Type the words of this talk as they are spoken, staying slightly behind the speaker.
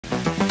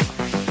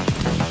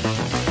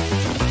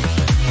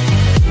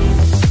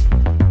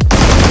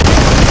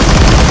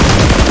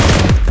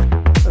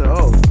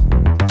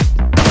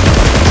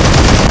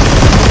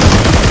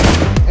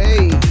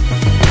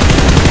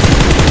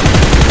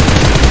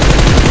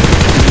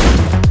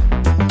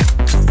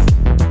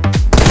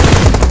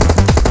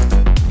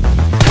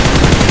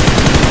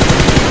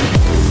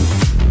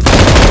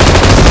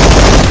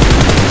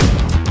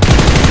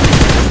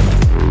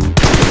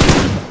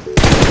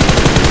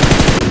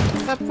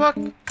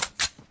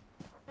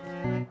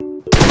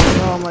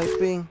Oh, my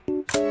ping.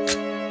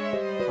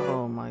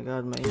 Oh my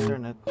god, my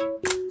internet.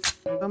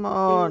 Come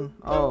on.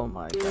 Oh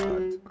my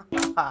god.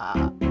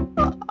 Am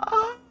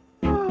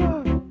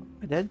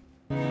I dead?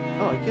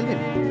 Oh, I killed him.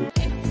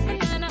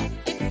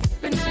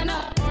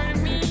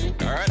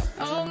 Alright.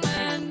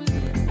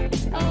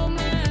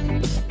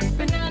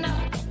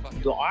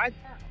 God!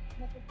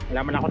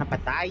 Wala man ako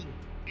napatay.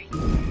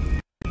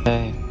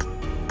 Ay.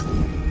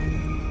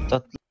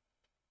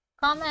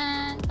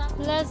 Comment.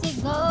 Let's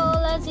go.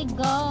 Let's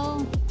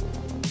go.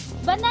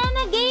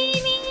 Banana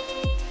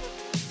Gaming!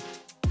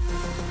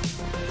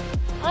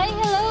 Ay,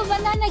 hello,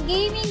 Banana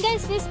Gaming,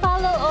 guys. Please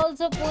follow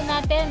also po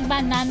natin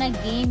Banana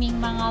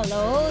Gaming, mga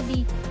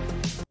lodi.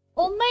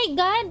 Oh my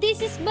god,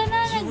 this is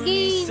Banana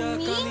Gaming?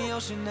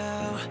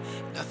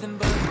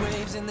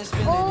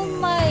 Oh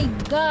my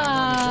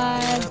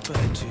god.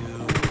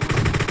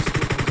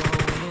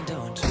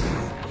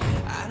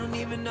 I don't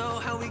even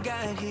know how we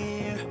got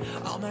here.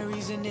 All my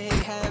reasoning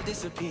have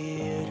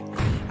disappeared.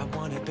 I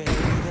wanna bury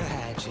the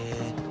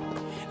hatchet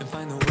and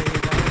find the way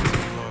back to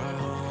our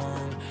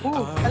home.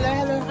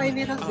 Hello kay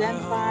Little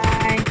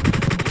Zenpai.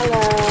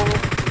 Hello.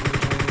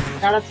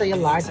 Shoutout sa'yo,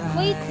 Lord.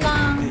 Wait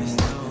lang.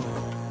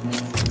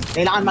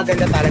 Kailangan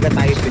maganda talaga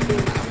tayo dito.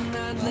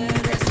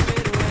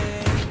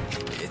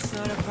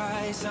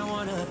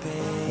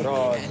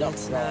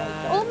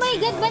 Oh my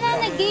god,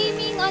 Banana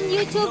Gaming on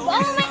YouTube.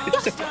 Oh my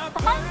god.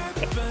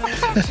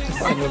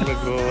 Ano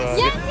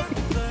nagawa? Yan.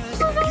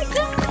 Oh my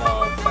god.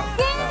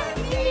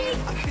 Gaming.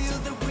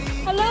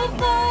 Hello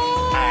po.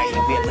 Ay,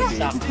 nabiyat.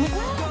 Nako.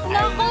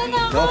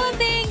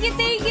 Thank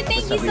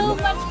you so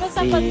much po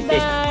sa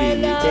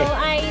pagdalaw,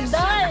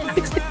 idol.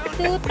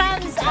 2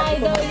 times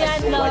idol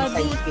yan,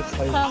 Lodi.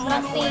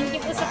 Sobrang thank you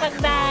po sa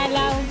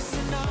pagdalaw.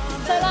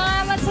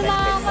 Salamat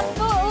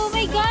po. Oh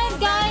my god,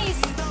 guys.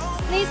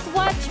 Please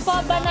watch po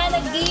Banana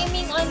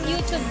Gaming on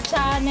YouTube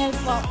channel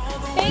po.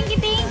 Thank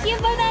you,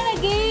 Banana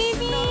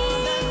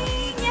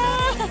Gaming.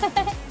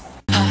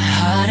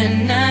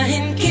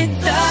 Haharanahin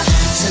kita.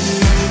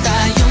 Saan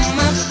tayo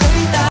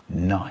mapunta?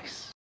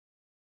 Nice.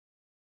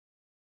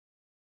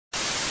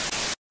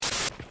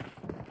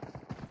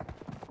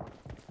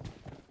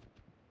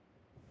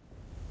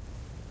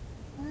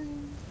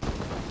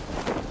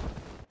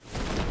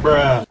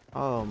 Bruh.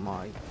 Oh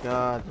my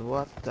god,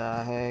 what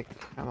the heck?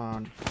 Come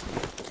on.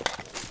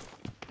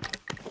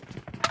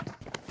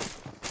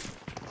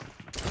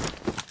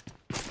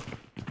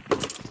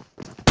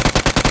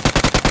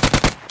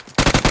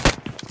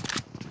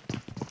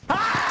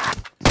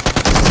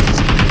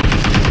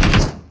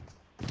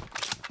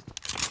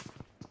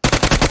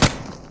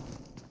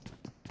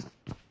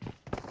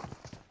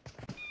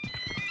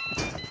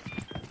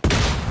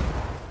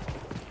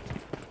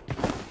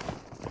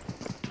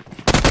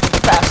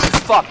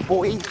 Fuck,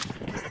 boy.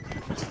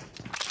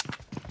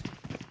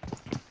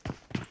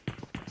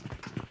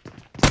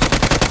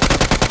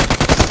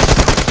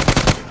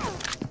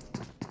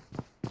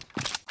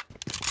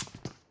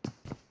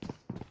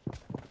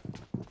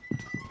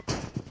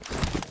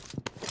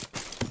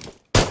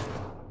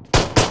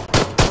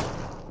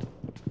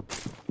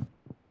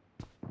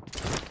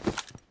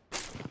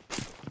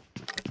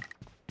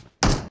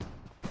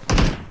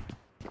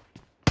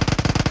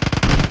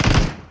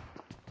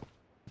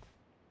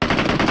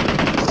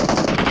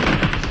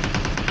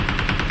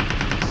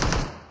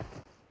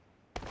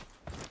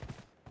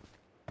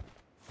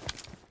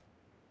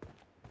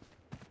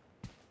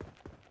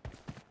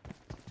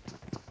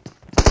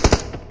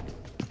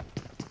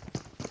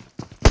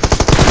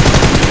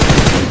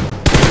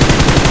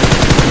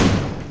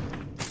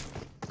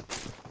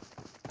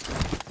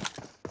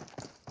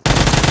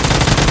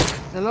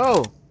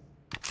 Hello.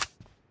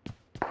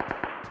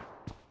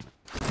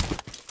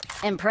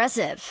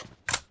 Impressive.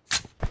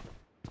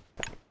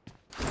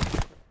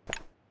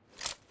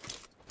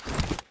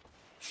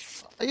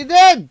 Are you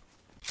dead?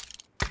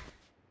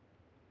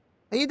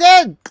 Are you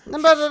dead?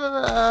 Number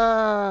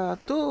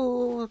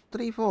 2,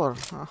 3, 4.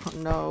 Oh,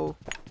 no.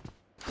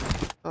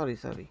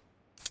 Sorry.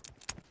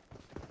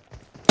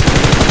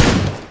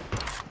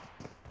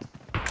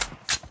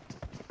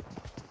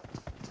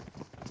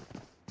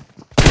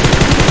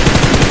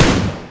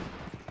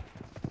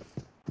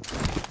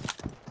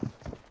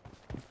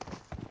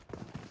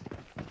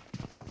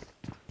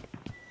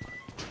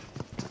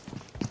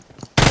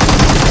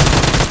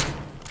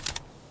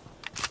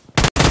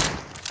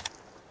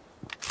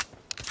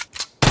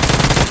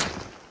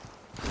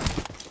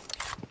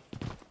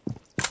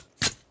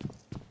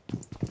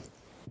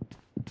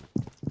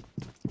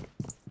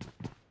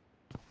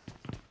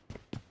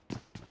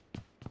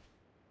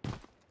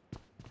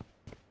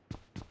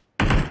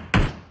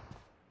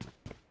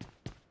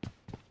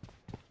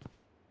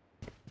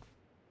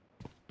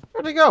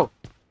 Where'd he go?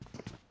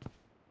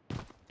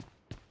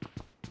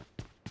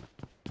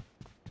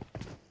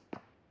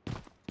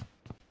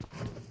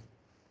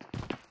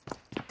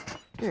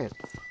 Shit.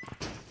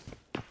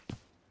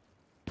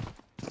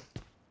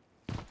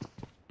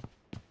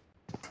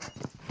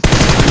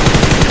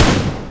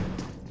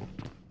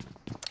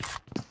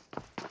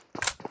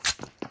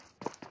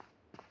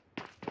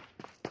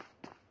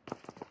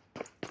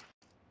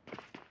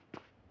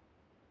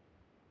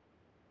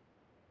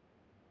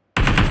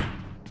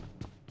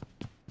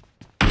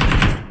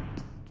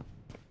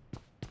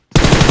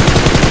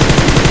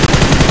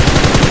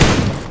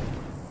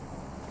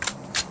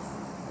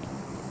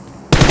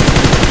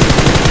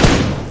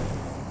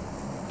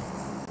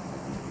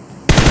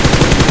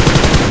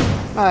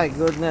 My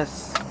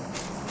goodness.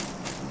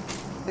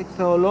 Takes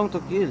so long to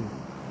kill.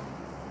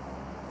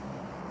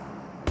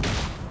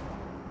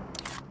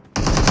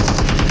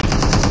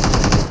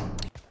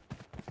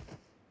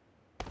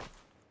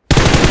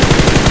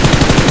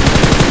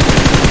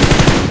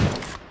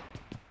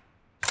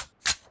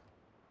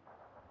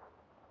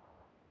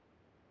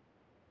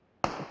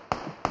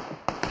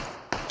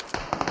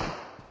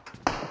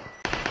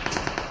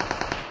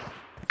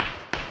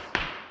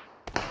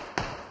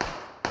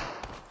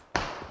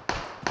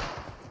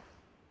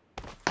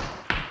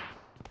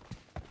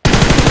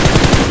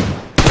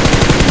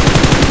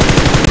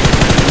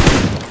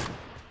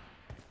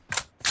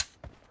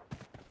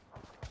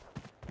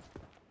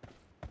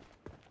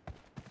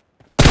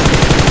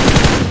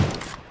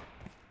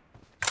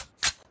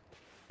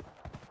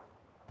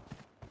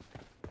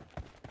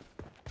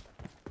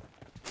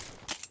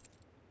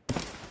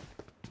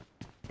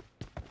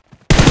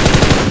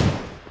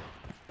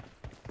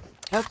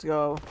 Let's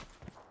go.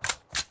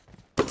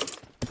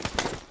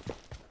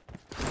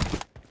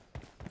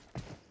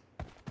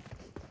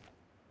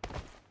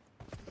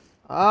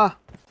 Ah.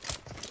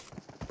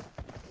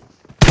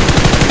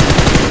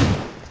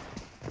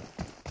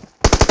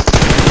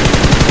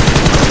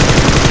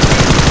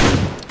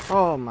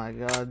 Oh my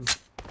god.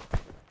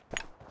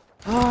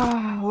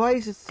 Ah, why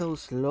is it so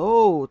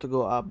slow to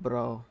go up,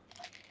 bro?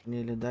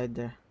 Nearly died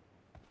there.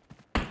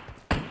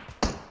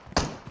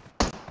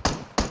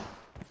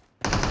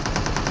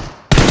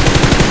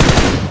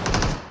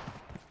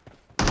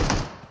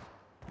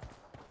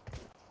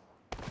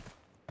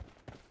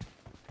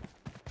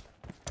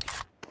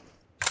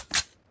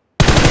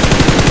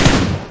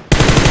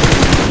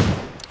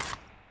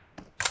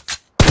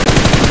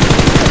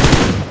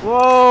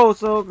 Whoa,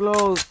 so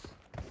close.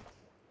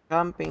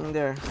 Camping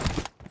there.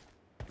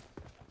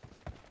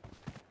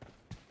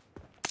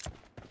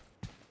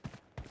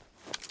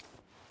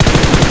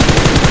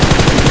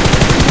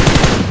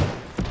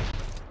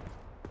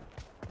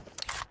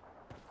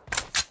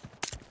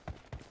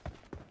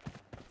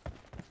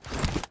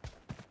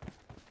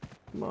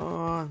 Come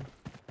on.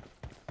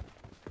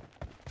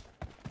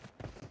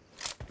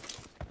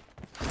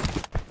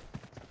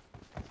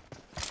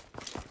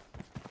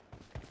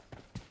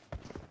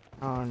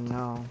 Oh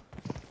no.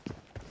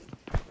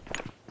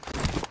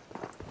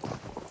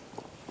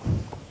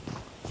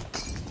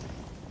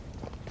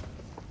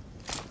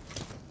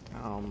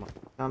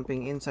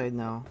 Camping inside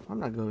now. I'm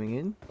not going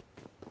in.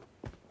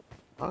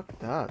 Fuck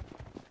that.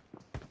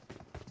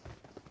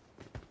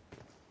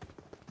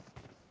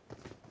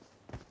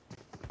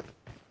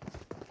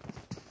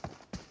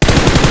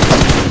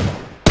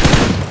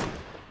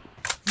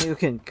 You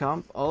can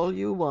camp all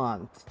you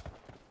want.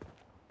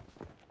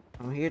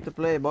 I'm here to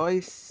play,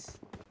 boys.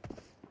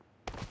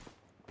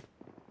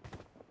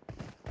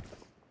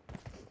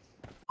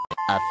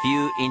 A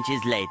few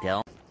inches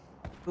later.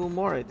 Two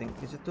more, I think.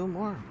 Is it two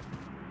more?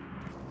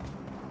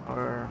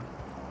 Or...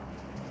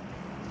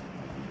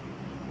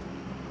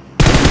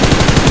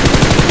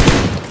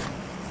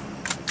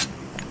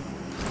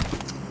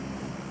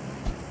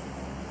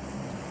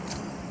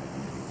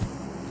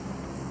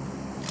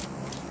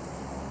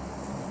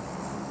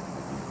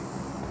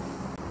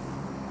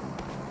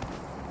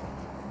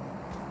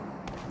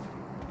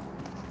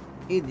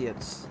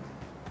 idiots.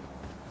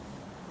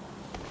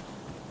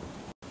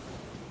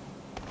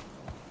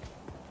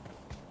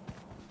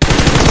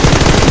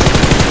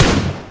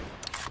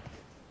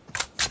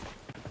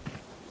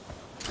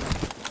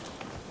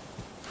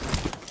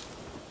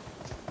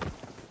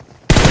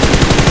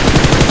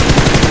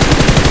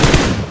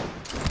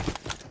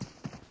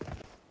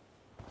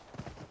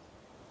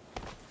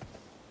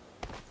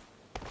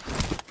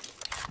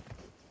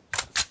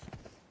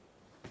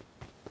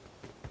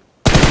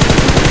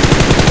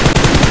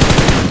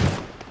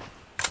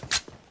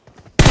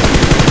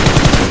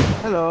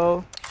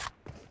 Hello.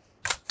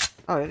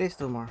 Oh, it is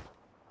two more.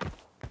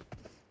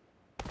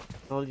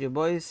 Told you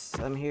boys,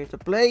 I'm here to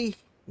play,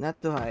 not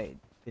to hide.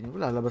 Piling ko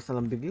lalabas na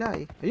lang bigla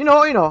eh. You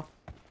know.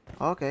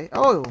 Okay.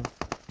 Oh.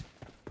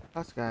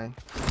 Last guy.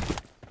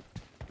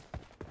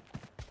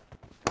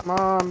 Come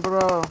on,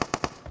 bro.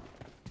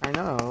 I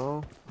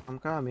know. I'm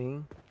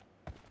coming.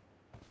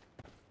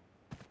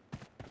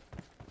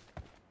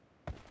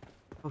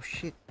 Oh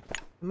shit.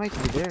 He might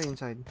be there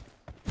inside.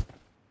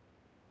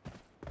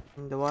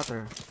 In the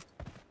water.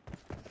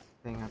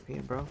 Thing up here,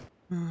 bro.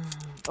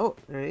 Oh,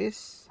 there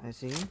is. I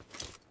see.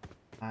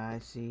 I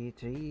see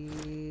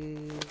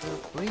trees of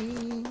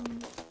green.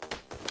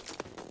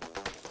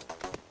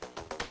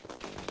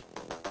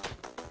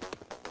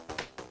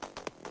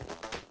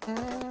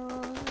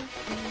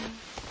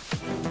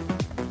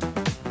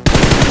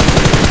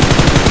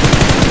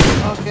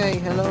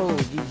 Okay, hello,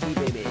 GG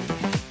baby.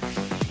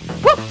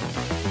 Woo!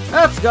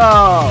 Let's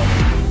go!